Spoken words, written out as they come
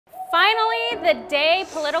Finally, the day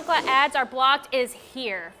political ads are blocked is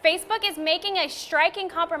here. Facebook is making a striking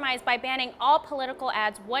compromise by banning all political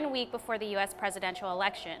ads 1 week before the US presidential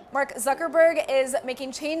election. Mark Zuckerberg is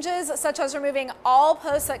making changes such as removing all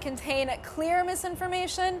posts that contain clear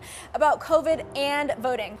misinformation about COVID and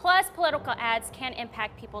voting. Plus, political ads can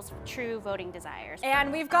impact people's true voting desires.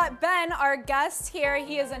 And we've got Ben, our guest here.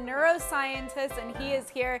 He is a neuroscientist and he is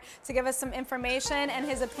here to give us some information and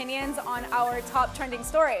his opinions on our top trending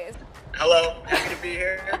stories. Hello, happy to be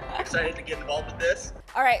here. Excited to get involved with this.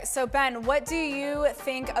 All right, so Ben, what do you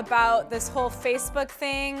think about this whole Facebook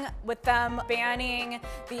thing with them banning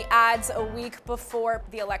the ads a week before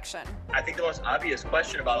the election? I think the most obvious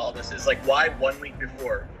question about all this is like, why 1 week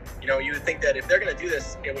before? You know, you would think that if they're gonna do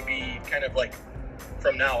this, it would be kind of like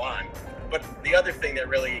from now on. But the other thing that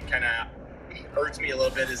really kind of hurts me a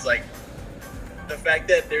little bit is like the fact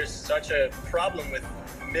that there's such a problem with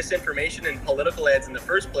misinformation and political ads in the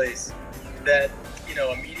first place that, you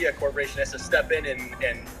know, a media corporation has to step in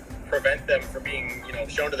and prevent them from being, you know,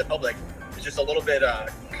 shown to the public. It's just a little bit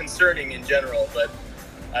concerning in general, but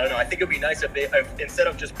I don't know. I think it would be nice if they, instead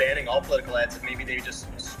of just banning all political ads, if maybe they just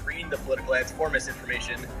screen the political ads for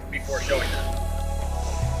misinformation before showing them.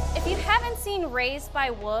 If you haven't seen Raised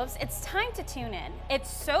by Wolves, it's time to tune in.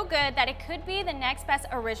 It's so good that it could be the next best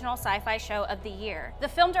original sci-fi show of the year. The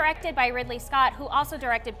film, directed by Ridley Scott, who also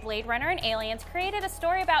directed Blade Runner and Aliens, created a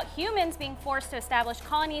story about humans being forced to establish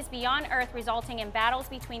colonies beyond Earth, resulting in battles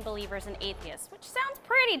between believers and atheists, which sounds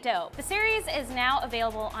pretty dope. The series is now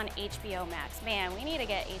available on HBO Max. Man, we need to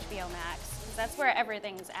get HBO Max. That's where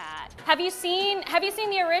everything's at. Have you seen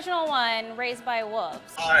the original one, Raised by Wolves?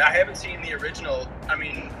 I haven't seen the original. I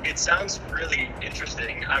mean, it sounds really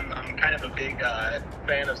interesting. I'm kind of a big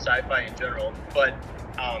fan of sci-fi in general, but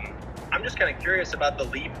I'm just kind of curious about the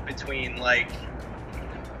leap between like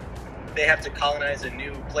they have to colonize a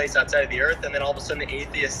new place outside of the Earth, and then all of a sudden the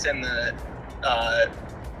atheists and the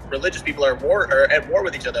religious people are at war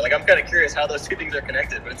with each other. Like, I'm kind of curious how those two things are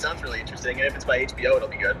connected, but it sounds really interesting, and if it's by HBO, it'll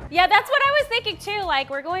be good. Yeah, that's what I was thinking too. Like,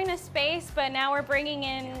 we're going to space, but now we're bringing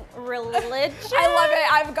in religion. I love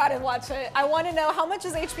it. I've got to watch it. I want to know, how much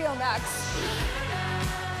is HBO Max?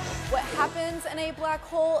 What happens in a black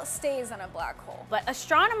hole stays in a black hole. But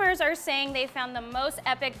astronomers are saying they found the most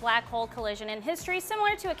epic black hole collision in history,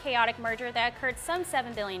 similar to a chaotic merger that occurred some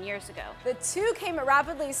 7 billion years ago. The two came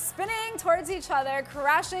rapidly spinning towards each other,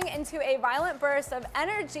 crashing into a violent burst of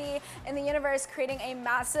energy in the universe, creating a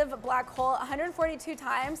massive black hole 142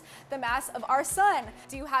 times the mass of our sun.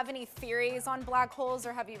 Do you have any theories on black holes,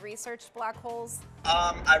 or have you researched black holes?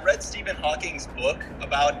 I read Stephen Hawking's book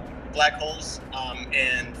about black holes,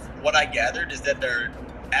 and what I gathered is that they're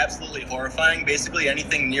absolutely horrifying. Basically,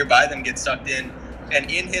 anything nearby them gets sucked in, and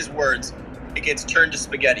in his words, it gets turned to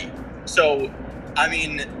spaghetti. So, I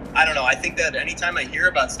mean, I don't know. I think that anytime I hear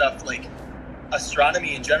about stuff like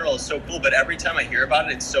astronomy in general is so cool, but every time I hear about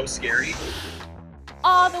it, it's so scary.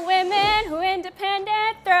 All the women who are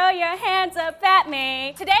independent, throw your hands up at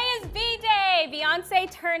me. Today is B-Day. Beyonce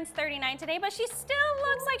turns 39 today, but she still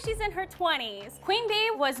looks like she's in her 20s. Queen Bee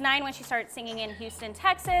was 9 when she started singing in Houston,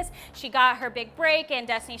 Texas. She got her big break in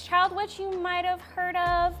Destiny's Child, which you might have heard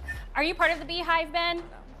of. Are you part of the Beehive, Ben?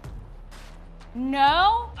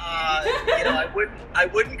 No? You know, I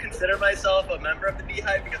wouldn't consider myself a member of the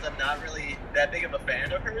Beehive because I'm not really that big of a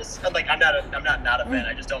fan of hers. I'm not a fan.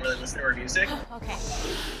 I just don't really listen to her music. Okay.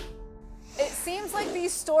 It seems like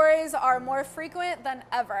these stories are more frequent than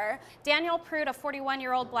ever. Daniel Prude, a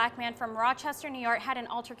 41-year-old black man from Rochester, New York, had an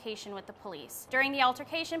altercation with the police. During the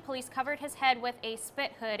altercation, police covered his head with a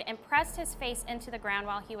spit hood and pressed his face into the ground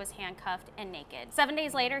while he was handcuffed and naked. 7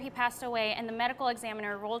 days later, he passed away, and the medical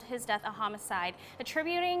examiner ruled his death a homicide,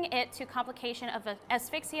 attributing it to complication of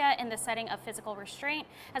asphyxia in the setting of physical restraint,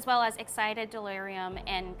 as well as excited delirium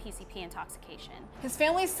and PCP intoxication. His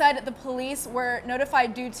family said the police were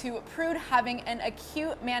notified due to Prude having an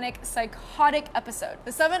acute manic psychotic episode.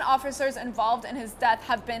 The 7 officers involved in his death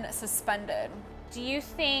have been suspended. Do you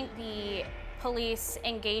think the police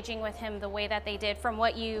engaging with him the way that they did, from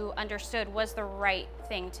what you understood, was the right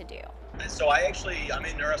thing to do? So I'm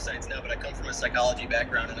in neuroscience now, but I come from a psychology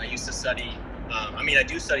background, and I used to study, I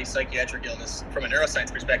do study psychiatric illness from a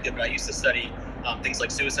neuroscience perspective, but I used to study things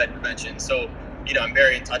like suicide prevention. So, you know, I'm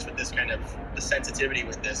very in touch with this kind of the sensitivity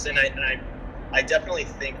with this. And I definitely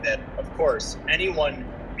think that, of course, anyone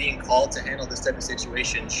being called to handle this type of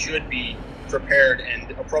situation should be prepared and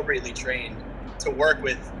appropriately trained to work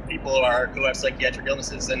with people who have psychiatric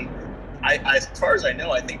illnesses. And as far as I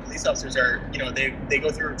know, I think police officers are, you know, they go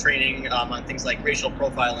through training on things like racial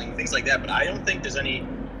profiling, things like that. But I don't think there's any,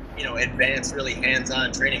 you know, advanced, really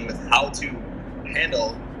hands-on training with how to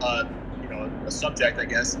handle a subject, I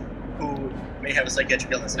guess, who may have a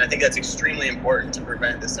psychiatric illness. And I think that's extremely important to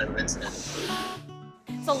prevent this type of incident.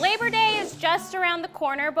 So Labor Day is just around the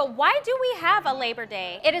corner, but why do we have a Labor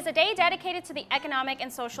Day? It is a day dedicated to the economic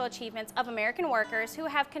and social achievements of American workers who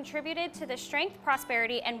have contributed to the strength,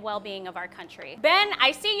 prosperity, and well-being of our country. Ben,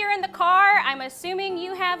 I see you're in the car. I'm assuming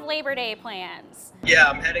you have Labor Day plans. Yeah,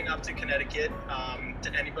 I'm heading up to Connecticut.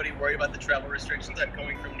 To anybody worried about the travel restrictions, I'm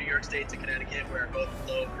going from New York State to Connecticut, where both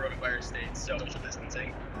low coronavirus states, so social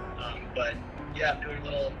distancing. But yeah, I'm doing a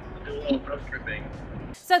little road tripping.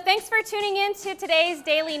 So thanks for tuning in to today's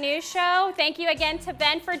Daily News Show. Thank you again to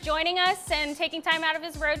Ben for joining us and taking time out of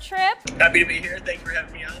his road trip. Happy to be here. Thank you for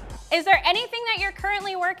having me on. Is there anything that you're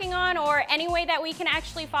currently working on or any way that we can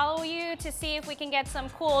actually follow you to see if we can get some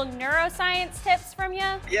cool neuroscience tips from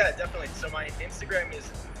you? Yeah, definitely. So my Instagram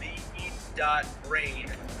is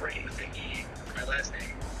the.brain, brain with an E for my last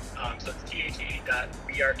name. So it's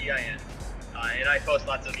the.brein. And I post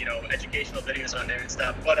lots of, educational videos on there and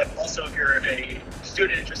stuff. But also, if you're a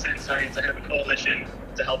student interested in science, I have a coalition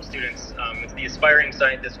to help students. It's the Aspiring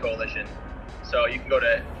Scientist Coalition. So you can go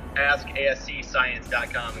to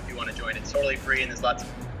askascscience.com if you want to join. It's totally free, and there's lots of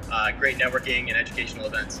great networking and educational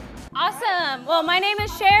events. Awesome. Well, my name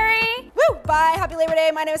is Sherry. Woo! Bye. Happy Labor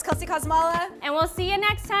Day. My name is Kelsey Kosmala. And we'll see you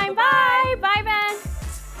next time. Bye. Bye, Ben.